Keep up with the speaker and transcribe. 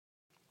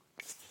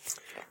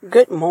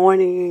Good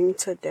morning.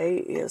 Today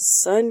is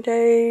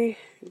Sunday,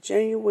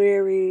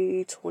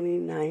 January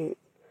 29th,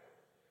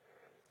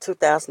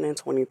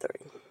 2023.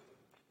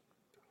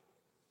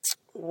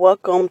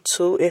 Welcome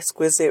to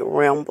Exquisite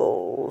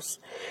Rambles.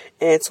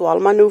 And to all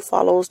of my new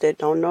followers that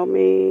don't know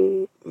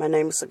me, my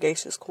name is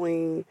Sagacious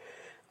Queen.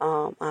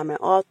 I'm an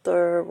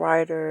author,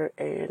 writer,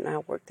 and I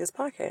work this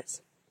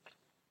podcast.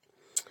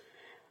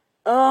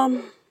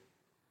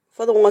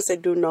 For the ones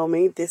that do know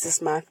me, this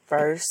is my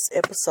first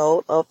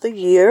episode of the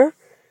year.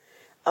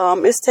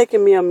 It's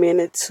taken me a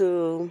minute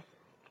to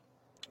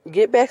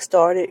get back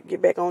started,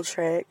 get back on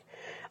track,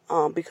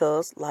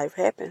 because life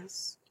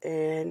happens.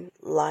 And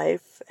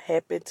life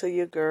happened to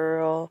your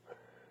girl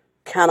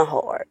kind of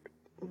hard.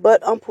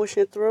 But I'm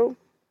pushing through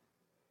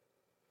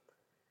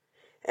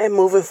and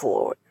moving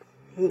forward.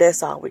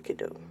 That's all we can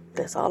do.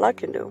 That's all I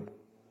can do.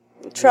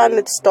 I'm trying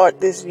to start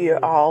this year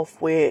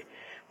off with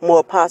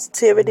more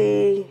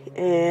positivity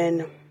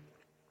and,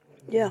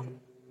 yeah,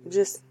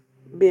 just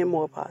being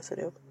more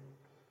positive.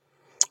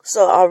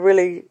 So I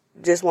really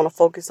just want to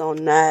focus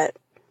on not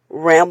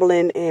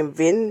rambling and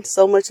venting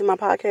so much in my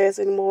podcast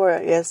anymore,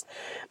 as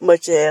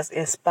much as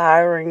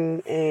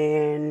inspiring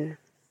and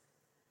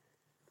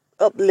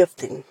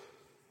uplifting,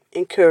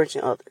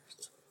 encouraging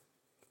others.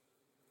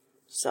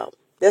 So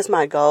that's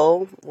my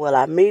goal. Will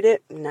I meet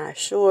it? Not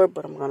sure,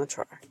 but I'm going to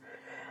try.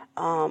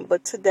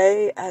 But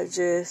today I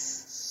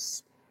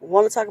just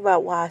want to talk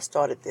about why I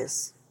started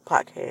this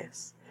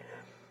podcast.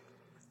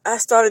 I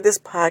started this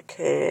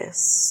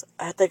podcast,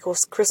 I think it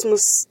was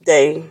Christmas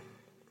Day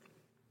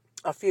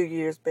a few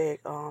years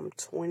back, I want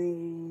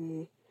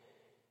to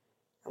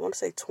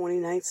say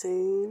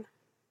 2019,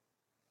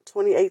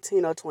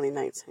 2018 or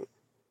 2019.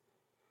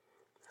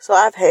 So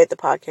I've had the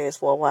podcast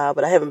for a while,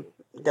 but I haven't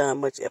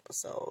done much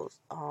episodes.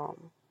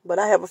 But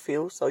I have a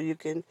few, so you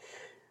can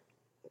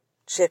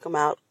check them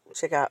out.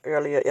 Check out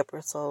earlier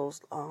episodes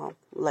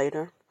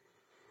later.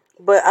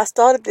 But I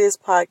started this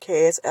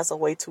podcast as a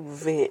way to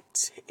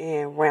vent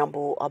and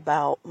ramble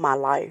about my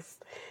life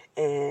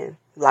and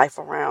life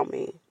around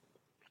me.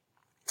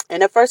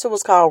 And at first it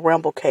was called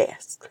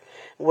Ramblecast,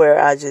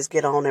 where I just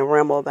get on and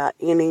ramble about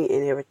any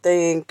and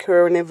everything,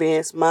 current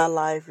events, my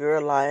life,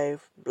 your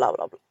life, blah,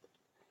 blah, blah.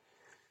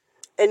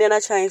 And then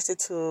I changed it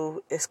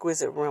to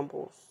Exquisite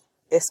Rambles,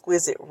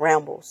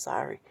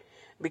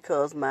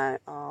 because my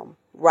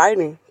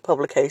writing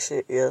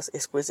publication is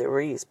Exquisite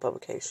Reads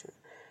publication.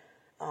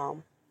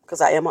 Because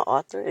I am an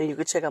author, and you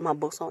can check out my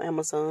books on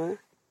Amazon.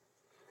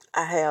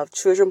 I have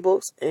children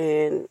books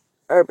and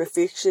urban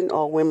fiction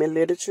or women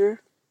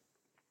literature.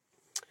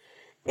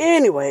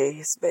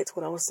 Anyways, back to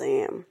what I was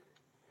saying.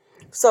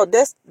 So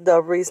that's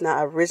the reason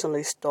I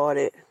originally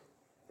started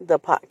the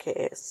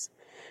podcast.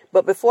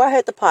 But before I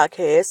had the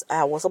podcast,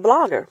 I was a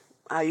blogger.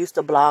 I used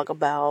to blog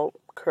about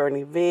current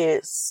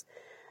events,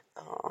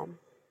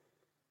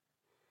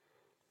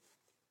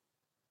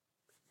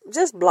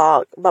 just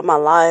blog about my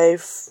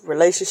life,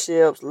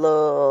 relationships,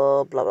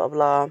 love, blah, blah,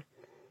 blah.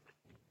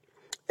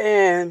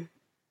 And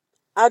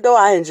although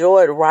I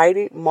enjoyed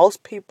writing,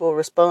 most people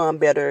respond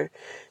better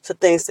to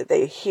things that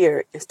they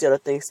hear instead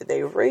of things that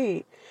they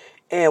read.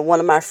 And one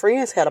of my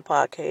friends had a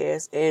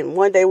podcast, and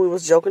one day we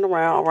was joking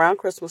around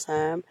Christmas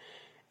time,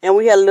 and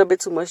we had a little bit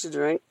too much to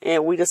drink,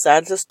 and we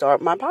decided to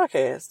start my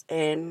podcast,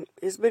 and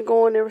it's been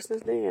going ever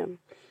since then.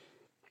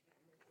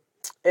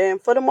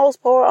 And for the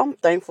most part, I'm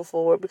thankful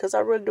for it because I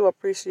really do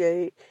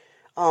appreciate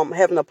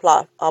having a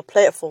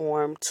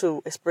platform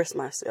to express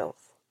myself.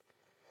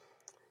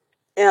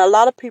 And a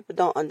lot of people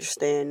don't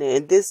understand that,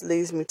 and this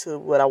leads me to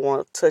what I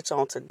want to touch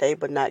on today,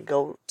 but not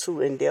go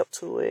too in depth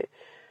to it.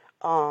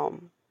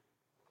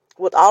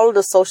 With all of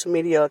the social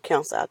media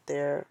accounts out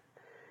there,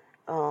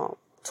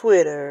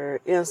 Twitter,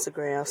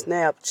 Instagram,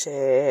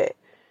 Snapchat,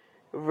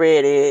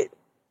 Reddit,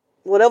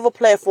 whatever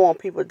platform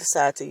people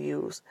decide to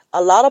use,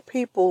 a lot of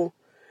people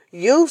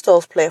use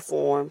those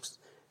platforms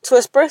to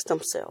express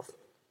themselves.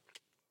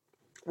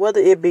 Whether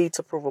it be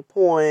to prove a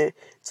point,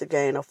 to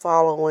gain a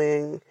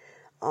following,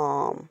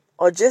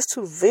 or just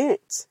to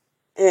vent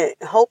and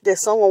hope that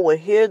someone will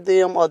hear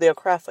them or their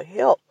cry for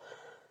help.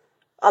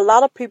 A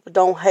lot of people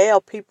don't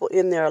have people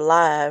in their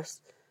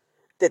lives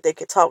that they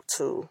can talk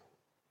to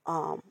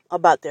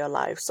about their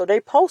life. So they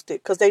post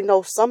it because they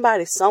know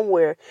somebody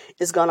somewhere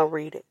is going to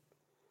read it.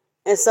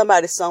 And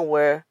somebody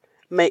somewhere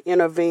may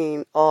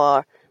intervene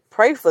or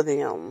pray for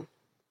them.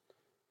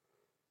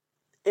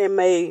 And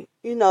may,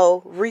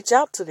 reach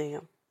out to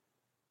them.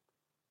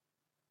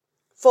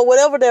 For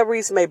whatever their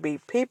reason may be,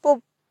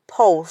 people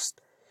post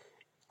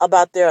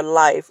about their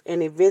life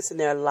and events in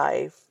their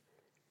life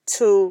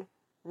to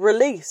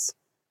release.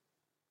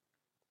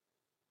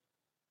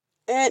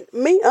 And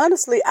me,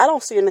 honestly, I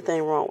don't see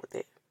anything wrong with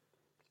it.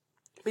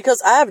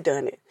 Because I've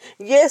done it.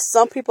 Yes,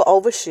 some people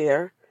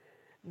overshare.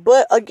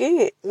 But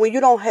again, when you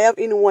don't have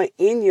anyone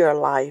in your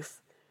life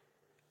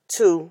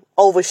to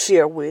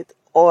overshare with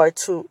or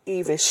to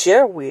even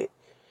share with,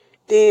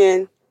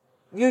 then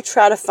you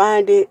try to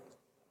find it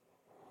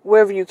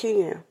wherever you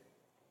can.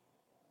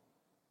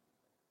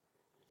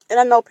 And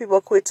I know people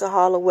are quick to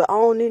holler, well, I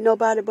don't need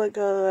nobody but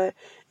God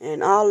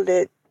and all of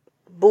that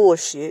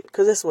bullshit,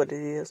 because that's what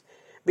it is.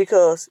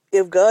 Because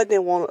if God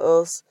didn't want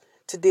us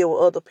to deal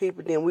with other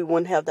people, then we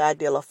wouldn't have the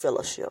ideal of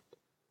fellowship.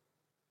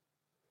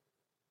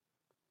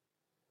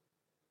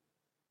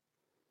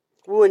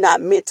 We were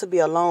not meant to be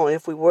alone.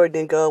 If we were,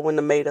 then God wouldn't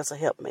have made us a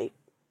helpmate.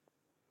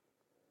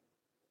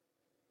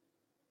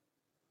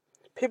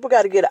 People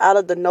got to get out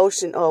of the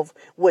notion of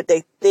what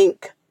they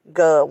think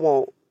God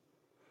wants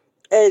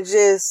and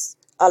just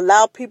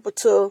allow people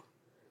to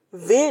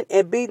vent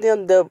and be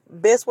them the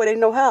best way they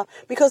know how.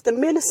 Because the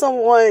minute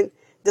someone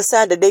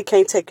decide that they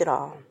can't take it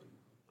all,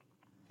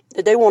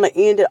 that they want to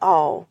end it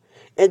all,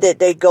 and that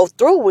they go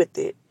through with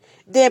it,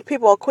 then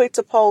people are quick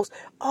to post,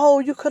 oh,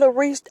 you could have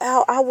reached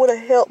out. I would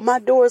have helped. My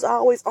door is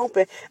always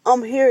open.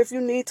 I'm here if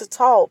you need to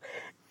talk.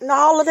 And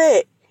all of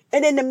that.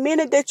 And then the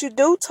minute that you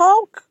do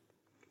talk,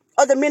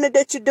 or the minute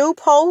that you do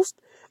post,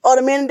 or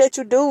the minute that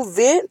you do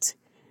vent,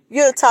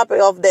 you're the topic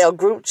of their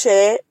group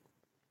chat,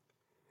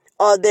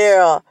 or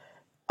their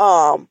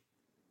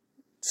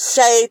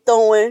shade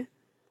throwing,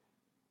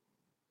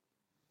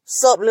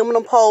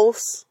 subliminal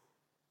posts.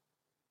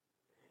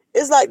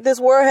 It's like this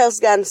world has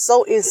gotten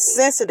so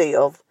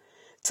insensitive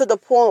to the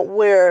point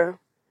where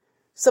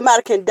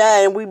somebody can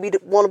die and we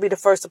want to be the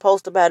first to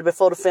post about it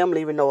before the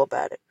family even know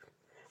about it.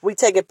 We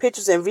taking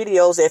pictures and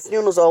videos at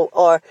funerals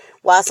or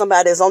while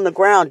somebody is on the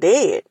ground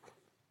dead.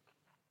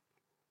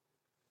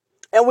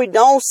 And we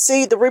don't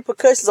see the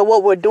repercussions of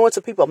what we're doing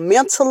to people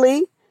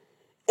mentally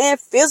and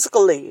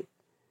physically.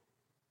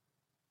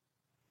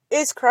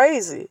 It's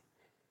crazy.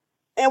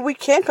 And we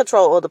can't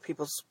control other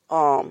people's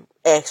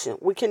action.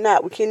 We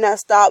cannot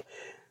stop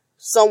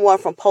someone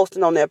from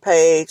posting on their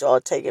page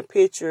or taking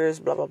pictures,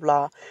 blah, blah,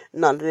 blah.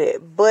 None of that.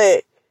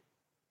 But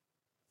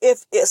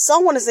if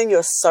someone is in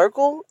your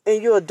circle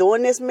and you're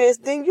doing this mess,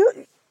 then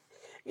you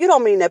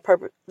don't mean that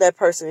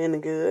person any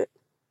good.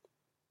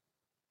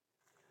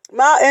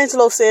 Maya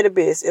Angelou said it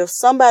best. If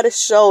somebody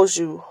shows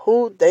you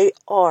who they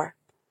are,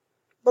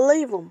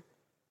 believe them.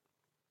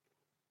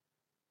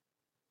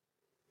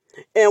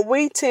 And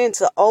we tend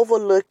to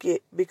overlook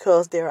it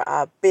because they're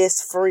our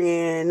best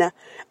friend,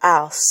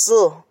 our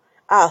sister,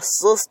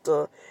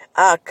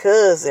 our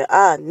cousin,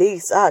 our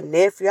niece, our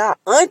nephew, our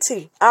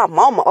auntie, our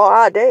mama, or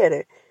our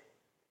daddy.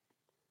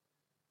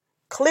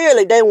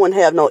 Clearly, they wouldn't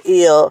have no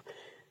ill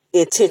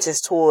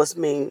intentions towards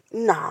me.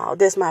 No,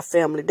 that's my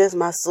family. That's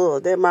my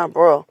son. That's my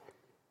bro.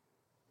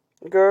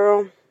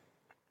 Girl,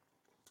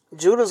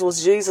 Judas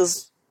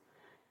was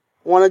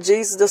one of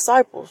Jesus'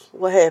 disciples.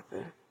 What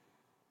happened?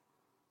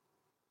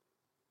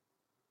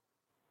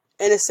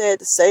 And it's sad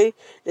to say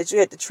that you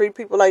had to treat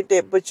people like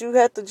that, but you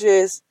have to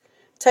just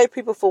take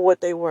people for what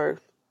they were.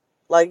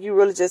 Like, you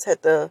really just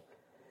have to,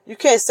 you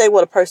can't say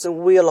what a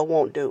person will or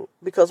won't do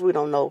because we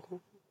don't know.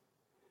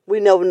 We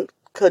never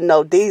could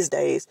know these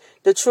days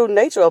the true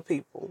nature of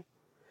people.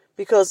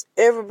 Because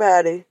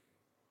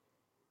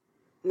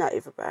not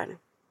everybody,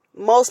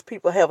 most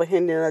people have a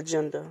hidden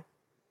agenda.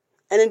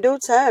 And in due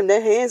time,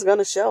 their hand's going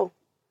to show.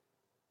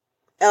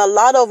 And a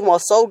lot of them are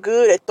so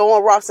good at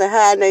throwing rocks and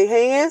hiding their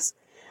hands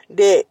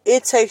that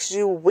it takes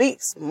you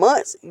weeks,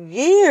 months,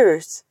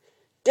 years,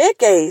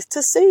 decades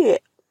to see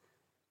it.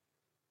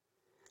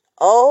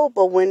 Oh,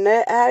 but when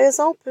that eye is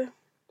open,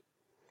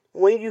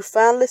 when you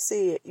finally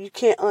see it, you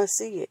can't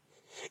unsee it.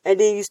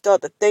 And then you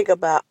start to think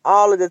about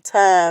all of the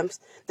times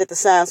that the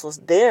signs was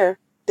there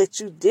that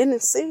you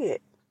didn't see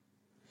it.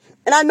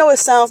 And I know it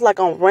sounds like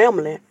I'm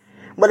rambling,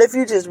 but if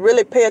you just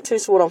really pay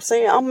attention to what I'm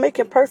saying, I'm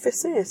making perfect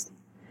sense.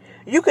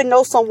 You can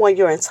know someone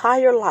your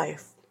entire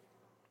life.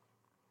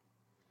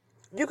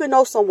 You can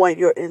know someone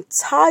your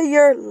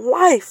entire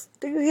life.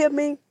 Do you hear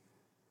me?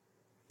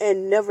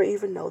 And never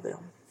even know them.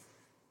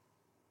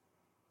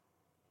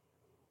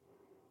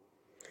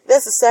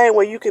 That's the same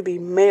way you could be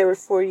married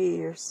for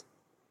years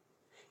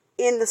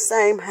in the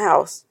same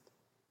house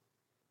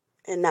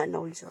and not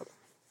know each other.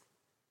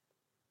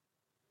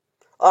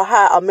 Or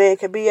how a man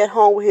can be at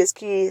home with his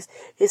kids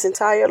his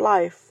entire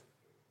life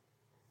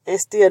and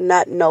still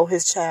not know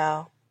his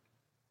child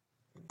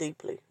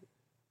deeply.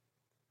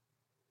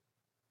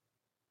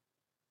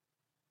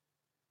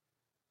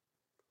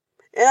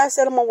 And I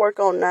said I'm going to work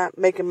on not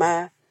making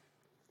my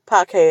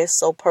podcast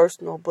so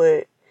personal,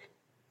 but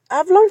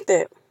I've learned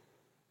that.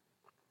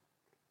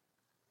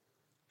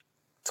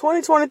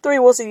 2023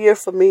 was a year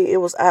for me. It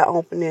was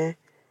eye-opening.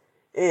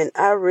 And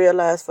I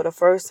realized for the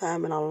first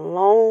time in a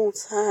long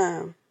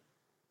time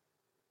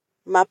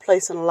my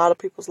place in a lot of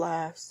people's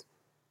lives.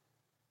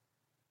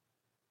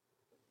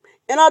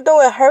 And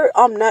although it hurt,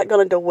 I'm not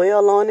going to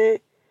dwell on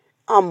it.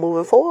 I'm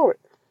moving forward.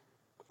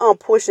 I'm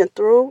pushing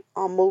through.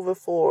 I'm moving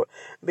forward.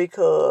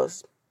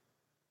 Because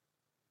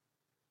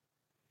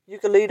you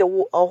can lead a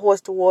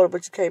horse to water,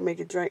 but you can't make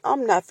it drink.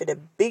 I'm not fit to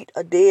beat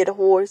a dead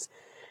horse.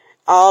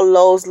 All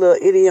those little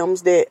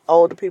idioms that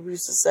older people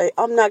used to say.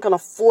 I'm not going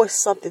to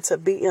force something to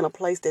be in a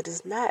place that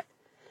is not.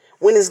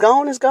 When it's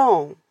gone, it's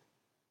gone.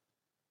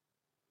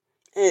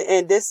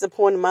 And that's the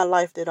point in my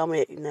life that I'm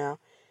at now.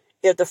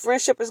 If the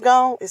friendship is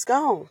gone, it's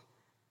gone.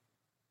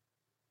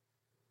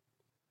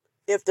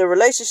 If the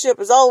relationship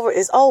is over,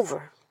 it's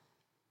over.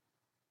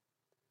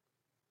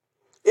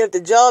 If the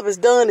job is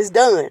done, it's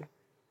done.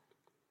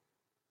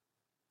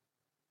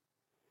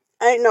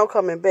 Ain't no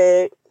coming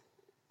back.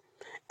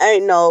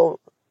 Ain't no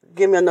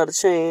give me another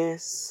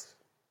chance.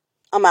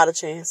 I'm out of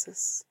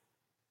chances.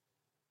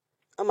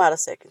 I'm out of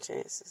second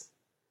chances.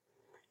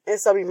 And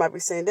some of you might be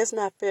saying, that's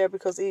not fair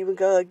because even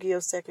God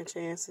gives second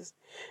chances.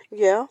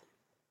 Yeah.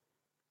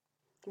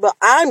 But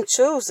I'm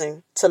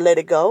choosing to let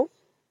it go,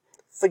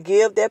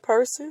 forgive that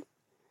person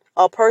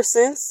or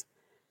persons,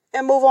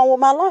 and move on with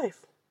my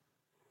life.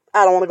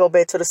 I don't want to go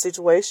back to the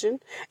situation.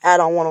 I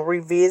don't want to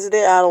revisit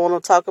it. I don't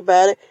want to talk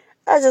about it.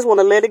 I just want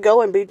to let it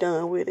go and be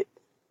done with it.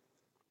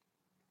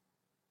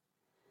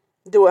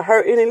 Do it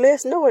hurt any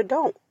less? No, it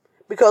don't.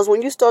 Because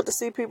when you start to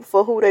see people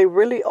for who they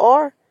really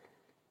are,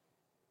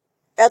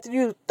 after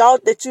you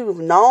thought that you've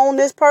known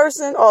this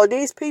person or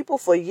these people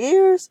for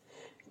years,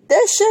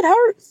 that shit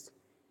hurts.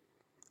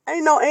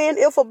 Ain't no and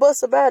if or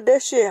buts about it.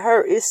 That shit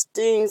hurt. It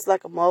stings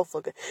like a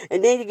motherfucker.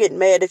 And then you get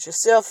mad at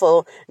yourself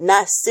for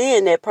not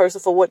seeing that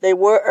person for what they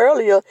were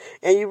earlier.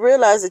 And you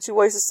realize that you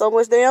wasted so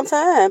much damn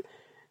time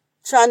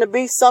trying to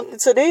be something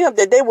to them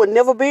that they would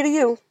never be to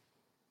you.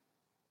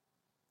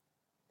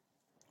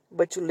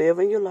 But you live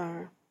and you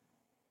learn.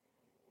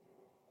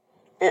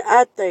 And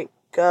I thank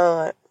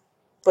God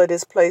for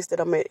this place that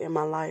I'm at in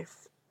my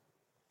life.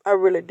 I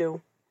really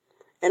do.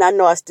 And I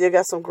know I still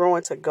got some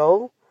growing to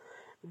go.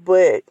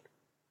 But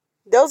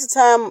there was a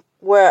time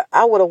where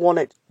I would have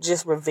wanted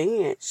just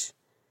revenge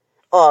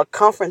or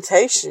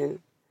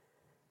confrontation.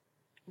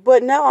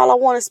 But now all I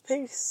want is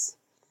peace.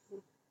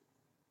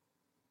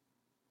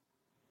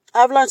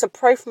 I've learned to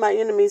pray for my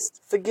enemies,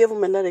 forgive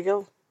them, and let it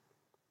go.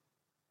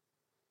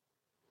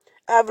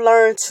 I've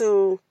learned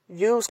to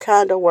use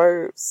kinder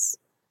words,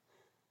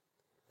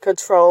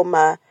 control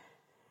my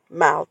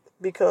mouth,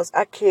 because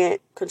I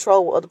can't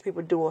control what other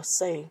people do or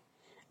say.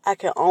 I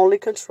can only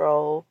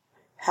control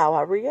how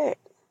I react.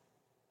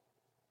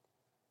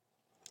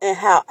 And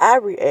how I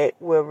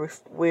react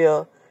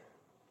will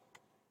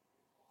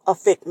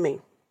affect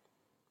me.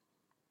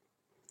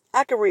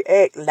 I can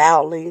react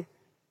loudly,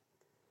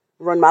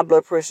 run my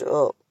blood pressure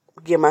up,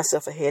 give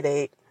myself a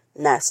headache,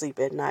 not sleep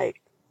at night.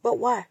 But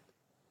why?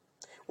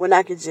 When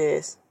I can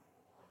just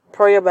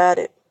pray about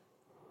it,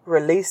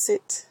 release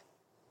it,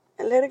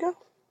 and let it go.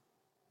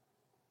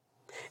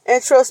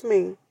 And trust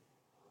me,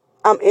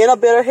 I'm in a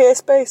better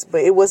headspace,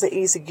 but it wasn't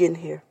easy getting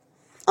here.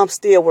 I'm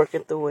still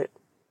working through it.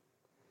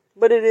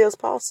 But it is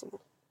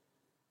possible.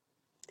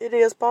 It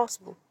is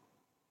possible.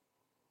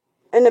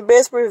 And the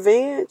best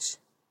revenge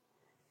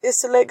is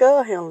to let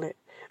God handle it.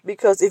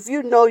 Because if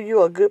you know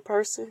you're a good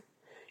person,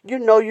 you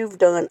know you've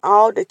done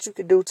all that you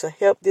could do to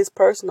help this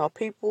person or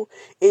people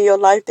in your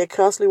life that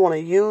constantly want to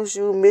use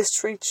you,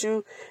 mistreat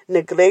you,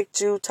 neglect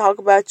you, talk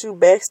about you,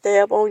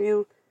 backstab on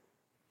you,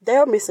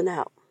 they're missing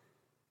out.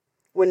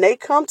 When they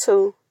come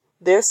to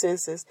their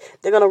senses,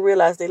 they're going to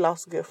realize they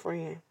lost a good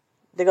friend.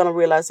 They're going to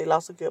realize they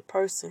lost a good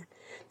person.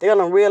 They're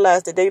going to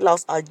realize that they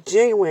lost a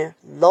genuine,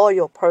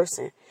 loyal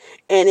person.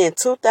 And in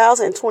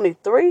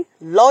 2023,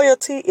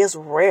 loyalty is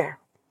rare.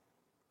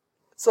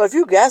 So if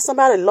you got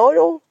somebody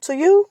loyal to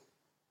you,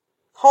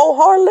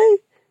 wholeheartedly,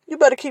 you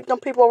better keep them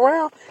people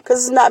around,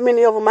 because there's not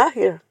many of them out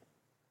here.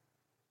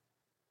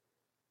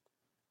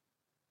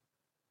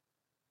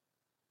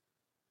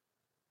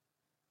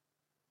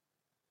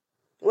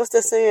 What's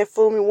that saying?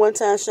 Fool me one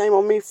time, shame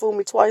on me. Fool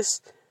me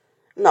twice.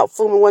 No,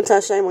 fool me one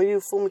time, shame on you.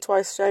 Fool me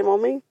twice, shame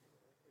on me.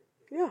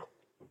 Yeah,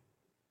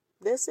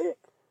 that's it.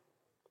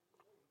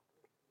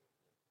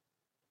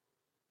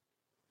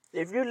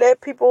 If you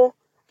let people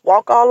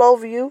walk all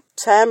over you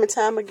time and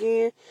time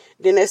again,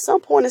 then at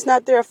some point it's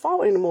not their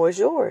fault anymore. It's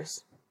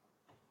yours.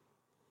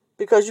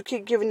 Because you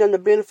keep giving them the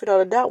benefit of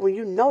the doubt when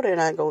you know they're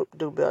not going to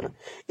do better.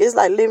 It's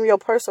like leaving your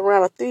purse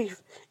around a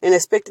thief and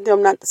expecting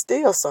them not to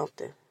steal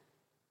something.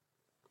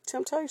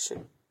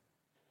 Temptation.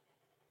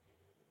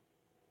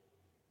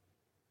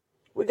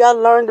 We got to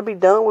learn to be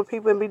done with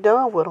people and be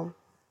done with them.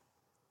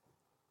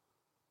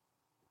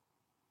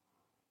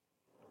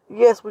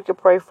 Yes, we can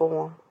pray for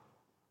them.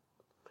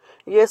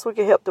 Yes, we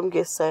can help them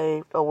get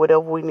saved or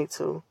whatever we need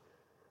to.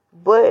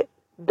 But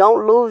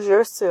don't lose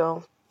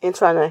yourself in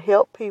trying to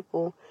help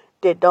people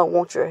that don't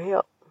want your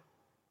help,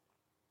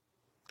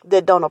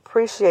 that don't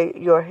appreciate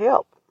your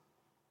help.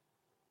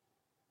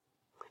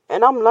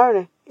 And I'm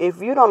learning,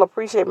 if you don't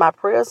appreciate my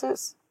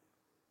presence,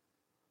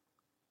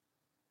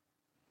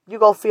 you're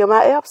going to feel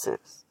my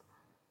absence.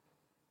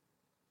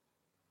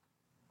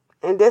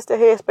 And that's the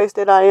headspace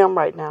that I am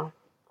right now.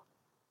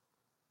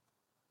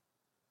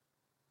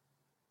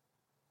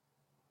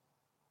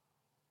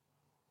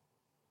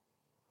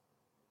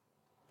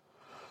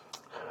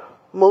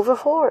 Moving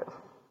forward,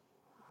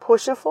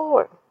 pushing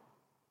forward.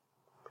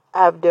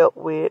 I've dealt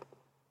with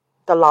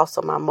the loss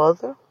of my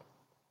mother,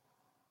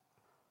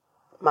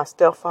 my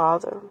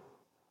stepfather,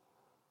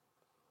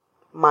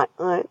 my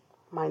aunt,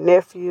 my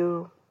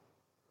nephew.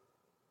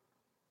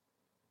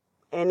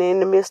 And in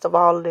the midst of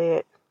all of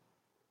that,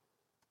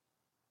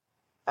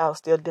 I was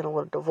still dealing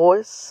with a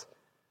divorce.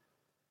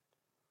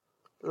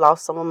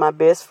 Lost some of my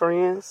best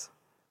friends.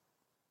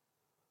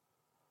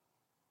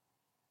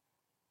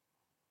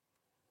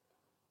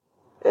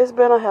 It's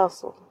been a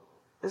hassle.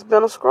 It's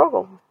been a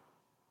struggle.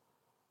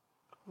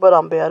 But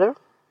I'm better.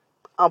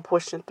 I'm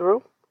pushing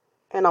through.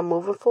 And I'm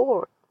moving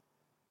forward.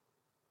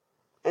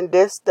 And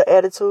that's the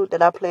attitude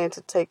that I plan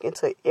to take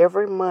into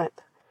every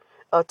month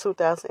of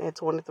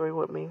 2023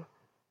 with me.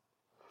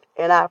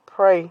 And I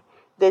pray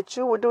that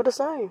you will do the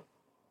same.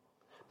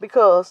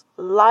 Because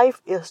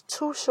life is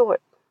too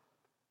short.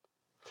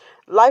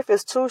 Life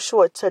is too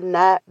short to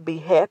not be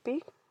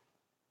happy.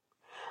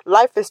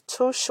 Life is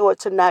too short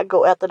to not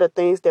go after the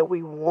things that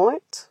we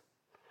want.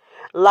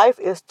 Life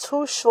is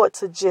too short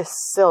to just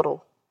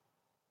settle.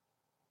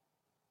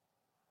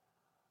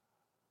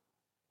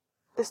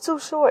 It's too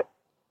short.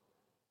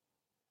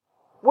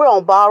 We're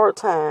on borrowed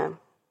time.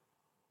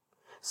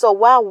 So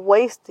why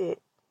waste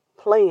it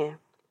playing?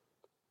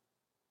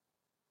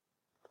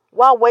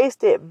 Why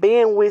waste it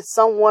being with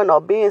someone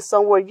or being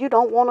somewhere you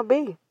don't want to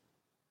be?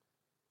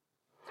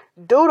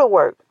 Do the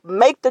work.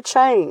 Make the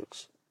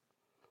change.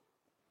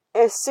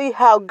 And see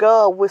how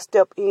God will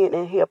step in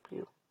and help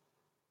you.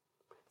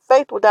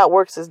 Faith without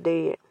works is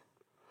dead.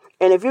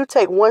 And if you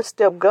take one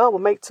step, God will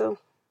make two.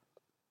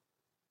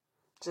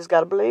 Just got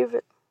to believe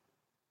it.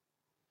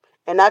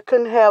 And I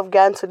couldn't have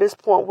gotten to this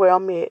point where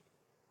I'm at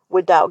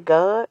without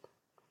God,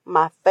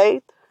 my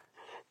faith,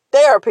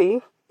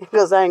 therapy,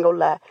 because I ain't going to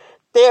lie.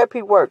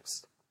 Therapy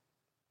works.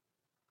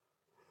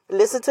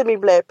 Listen to me,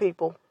 black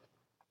people.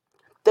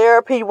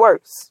 Therapy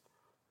works.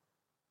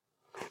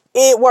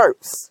 It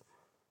works.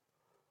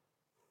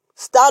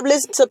 Stop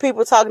listening to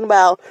people talking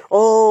about,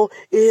 oh,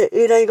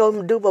 it ain't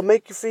going to do but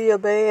make you feel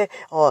bad,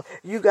 or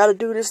you got to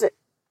do this.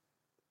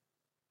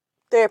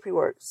 Therapy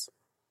works.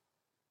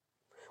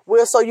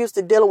 We're so used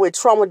to dealing with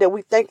trauma that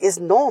we think is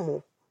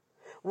normal.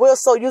 We're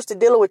so used to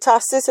dealing with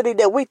toxicity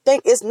that we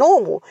think is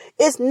normal.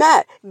 It's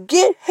not.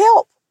 Get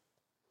help.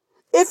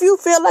 If you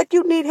feel like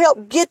you need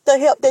help, get the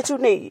help that you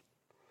need.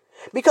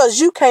 Because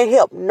you can't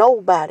help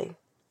nobody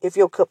if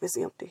your cup is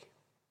empty.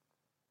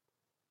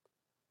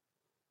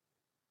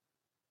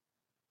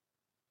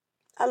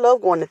 I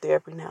love going to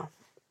therapy now.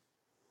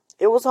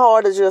 It was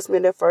hard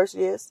adjustment at first,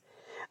 yes.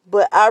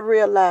 But I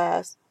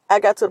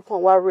got to the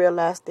point where I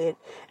realized that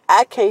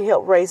I can't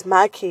help raise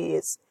my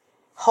kids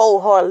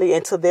wholeheartedly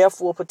and to their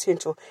full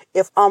potential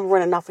if I'm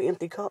running off an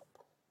empty cup.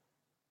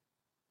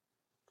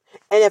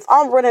 And if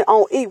I'm running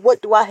on E,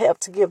 what do I have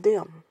to give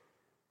them?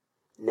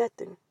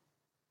 Nothing.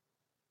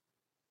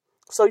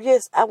 So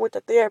yes, I went to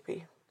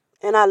therapy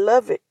and I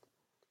love it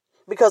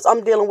because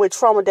I'm dealing with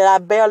trauma that I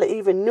barely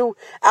even knew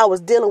I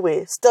was dealing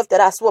with. Stuff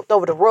that I swept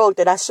over the rug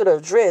that I should have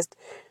addressed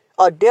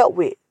or dealt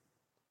with.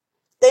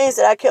 Things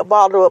that I kept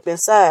bottled up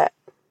inside.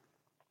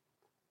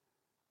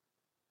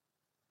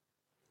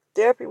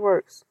 Therapy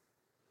works.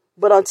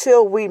 But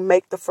until we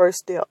make the first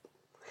step,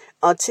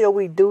 until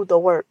we do the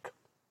work,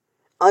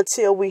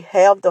 until we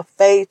have the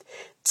faith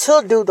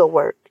to do the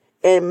work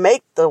and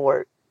make the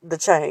work, the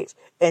change,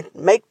 and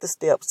make the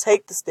steps,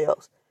 take the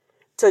steps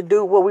to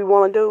do what we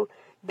want to do,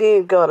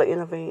 then God will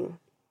intervene.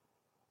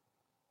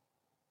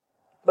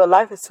 But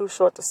life is too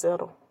short to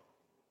settle.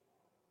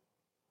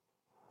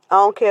 I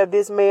don't care if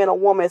this man or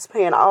woman is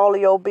paying all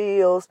of your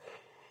bills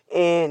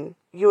and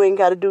you ain't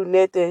got to do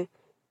nothing,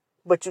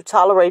 but you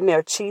tolerating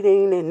their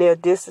cheating and their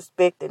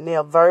disrespect and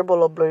their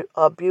verbal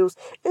abuse.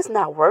 It's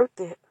not worth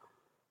it.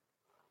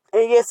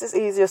 And yes, it's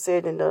easier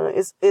said than done.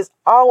 It's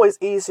always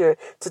easier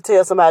to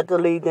tell somebody to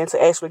leave than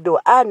to actually do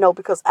it. I know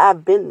because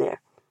I've been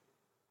there.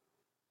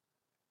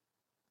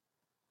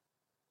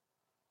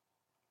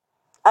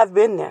 I've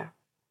been there.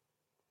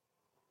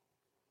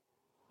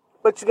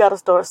 But you got to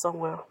start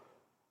somewhere.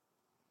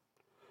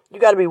 You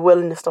got to be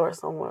willing to start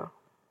somewhere.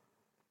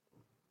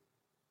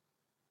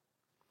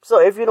 So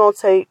if you don't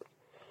take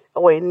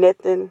away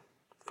nothing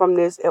from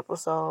this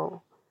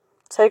episode,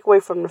 take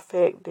away from the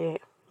fact that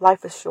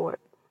life is short.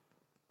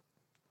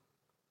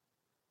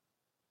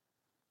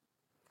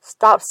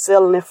 Stop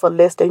selling it for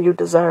less than you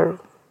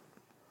deserve.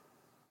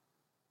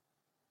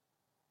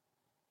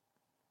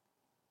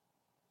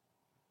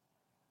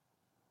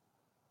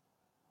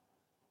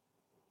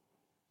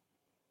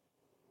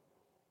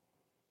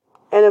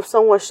 And if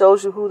someone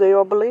shows you who they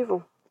are, believe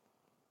them.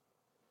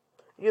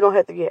 You don't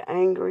have to get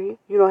angry.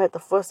 You don't have to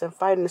fuss and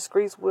fight in the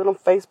streets with them.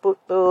 Facebook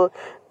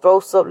throw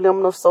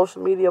subliminal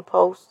social media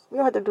posts. You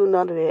don't have to do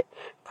none of that.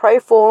 Pray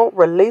for them,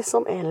 release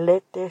them, and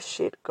let that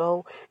shit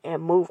go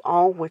and move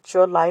on with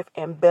your life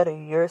and better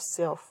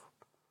yourself.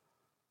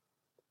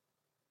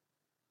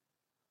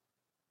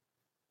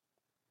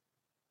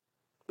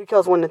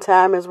 Because when the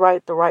time is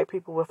right, the right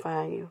people will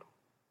find you.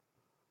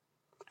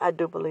 I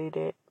do believe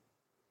that.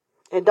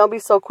 And don't be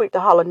so quick to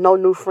holler no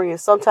new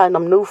friends. Sometimes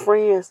them new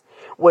friends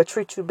will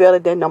treat you better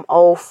than them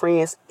old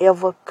friends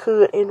ever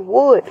could and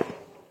would.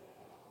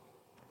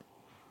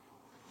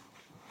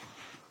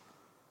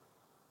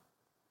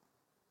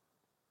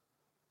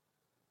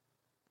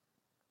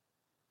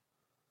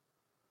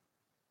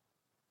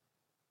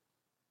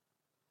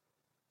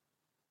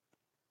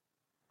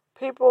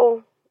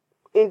 People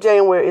in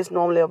January, it's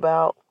normally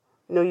about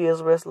New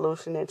Year's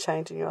resolution and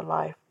changing your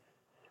life.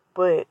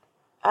 But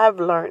I've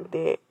learned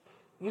that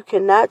you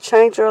cannot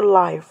change your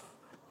life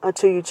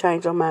until you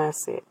change your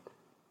mindset.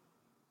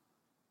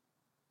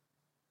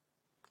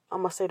 I'm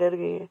going to say that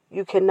again.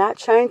 You cannot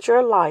change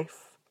your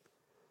life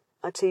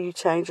until you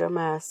change your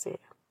mindset.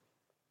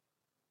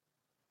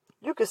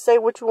 You can say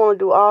what you want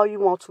to do all you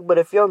want to, but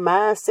if your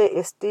mindset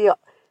is still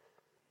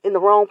in the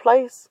wrong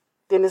place,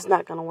 then it's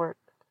not going to work.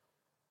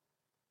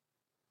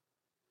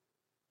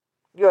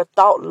 Your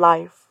thought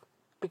life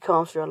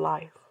becomes your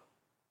life.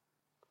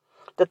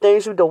 The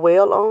things you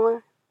dwell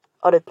on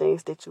are the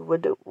things that you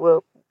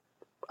will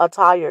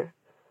attain.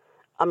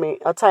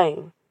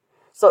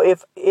 So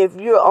if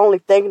you're only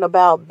thinking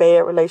about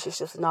bad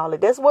relationships and all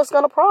that, that's what's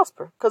going to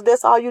prosper, because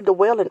that's all you're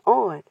dwelling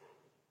on.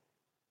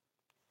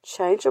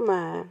 Change your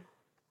mind,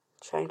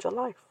 change your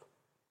life.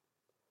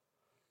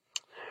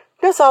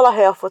 That's all I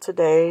have for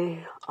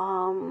today.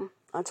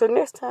 Until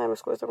next time,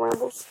 it's Crystal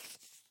Rambles.